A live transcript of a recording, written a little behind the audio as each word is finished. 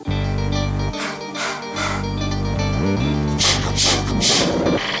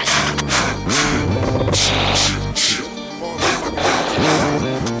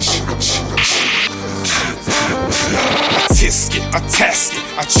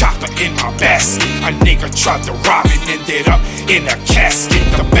chopper in my basket. A nigga tried to rob it, ended up in a casket.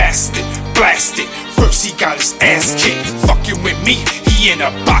 The bastard blasted. First he got his ass kicked. Fucking with me, he in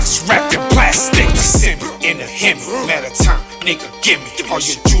a box wrapped in plastic. The symbol in a Hemi. Matter time, nigga, give me all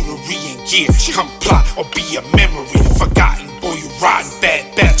your jewelry and gear. Comply or be a memory forgotten. Boy, you rotten,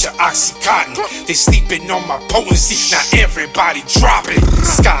 bad batch of Oxycontin. They sleeping on my potency, now everybody dropping.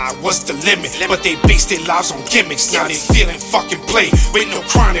 Sky was the limit, but they based their lives on gimmicks. Now they feeling fucking play with no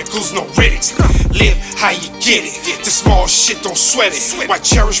chronicles, no Riddicks. Live how you get it. The small shit, don't sweat it. Why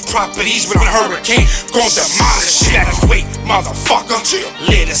cherish properties when a hurricane gon' demolish it? Evacuate, motherfucker.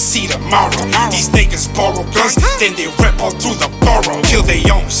 Let us see tomorrow. These niggas borrow guns, then they rep all through the borough. Kill they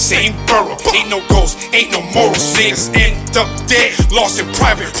own, same borough. Ain't no ghosts, ain't no morals. Niggas end up dead, lost in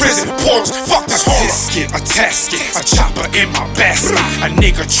private prison portals. Fuck this horror. A tasket, a chopper in my basket. A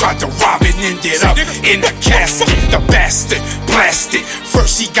nigga tried to rob it, ended up in a casket. The bastard blasted.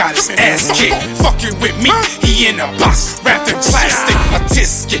 First he got his ass kicked. Fucking with me, he in a box wrapped in plastic. A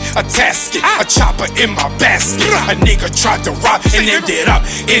tisket, a tasket, a chopper in my basket. A nigga tried to rob and ended up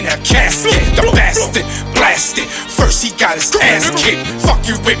in a casket. The bastard blasted. First he got his ass kicked.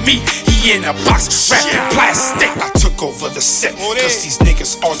 Fucking with me, he in a box wrapped in plastic. I took over the set, cause these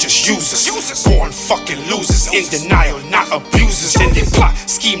niggas all just users. Born fucking losers, in denial, not abusers. And they plot,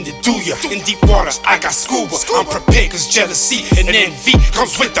 scheme to do ya. In deep water, I got scuba. I'm prepared cause jealousy and envy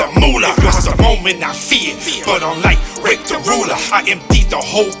comes with the moolah. It was the moment I feared, but unlike Rick the ruler, I emptied the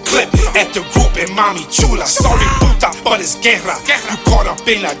whole clip at the group in Mami Chula. Sorry puta, but it's guerra. You caught up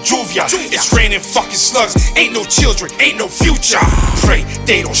in la lluvia. It's raining fucking slugs, ain't no children, ain't no future. Pray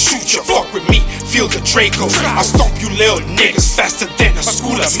they don't shoot you, fuck with me, feel the Draco. I stomp you little niggas faster than a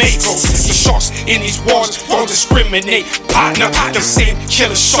school of Magos. The sharks in these waters won't discriminate, partner. The same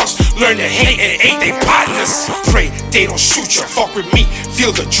killer sharks learn to hate and hate they partners. Pray they don't shoot you, fuck with me,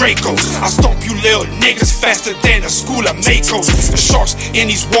 feel the Dracos. I stomp you little niggas faster than a school of Magos. The sharks in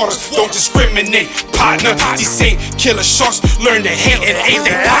these waters don't discriminate, partner. These same killer sharks learn to hate and hate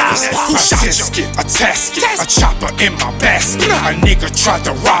they partners. Who shot you? A tasket, a chopper in my basket. A nigga tried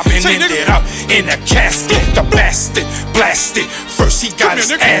to rob and ended up in a casket. The bastard blasted. First he got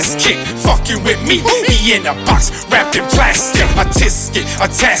his ass kicked. Fucking with me, he in a box wrapped in plastic. A tisket, a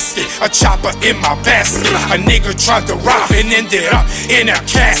tasket, a chopper in my basket. A nigga tried to rob and ended up in a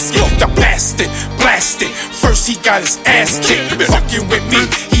casket. The bastard blasted. First he got his ass kicked. Fucking with me,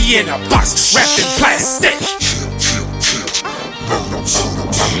 he in a box wrapped in plastic.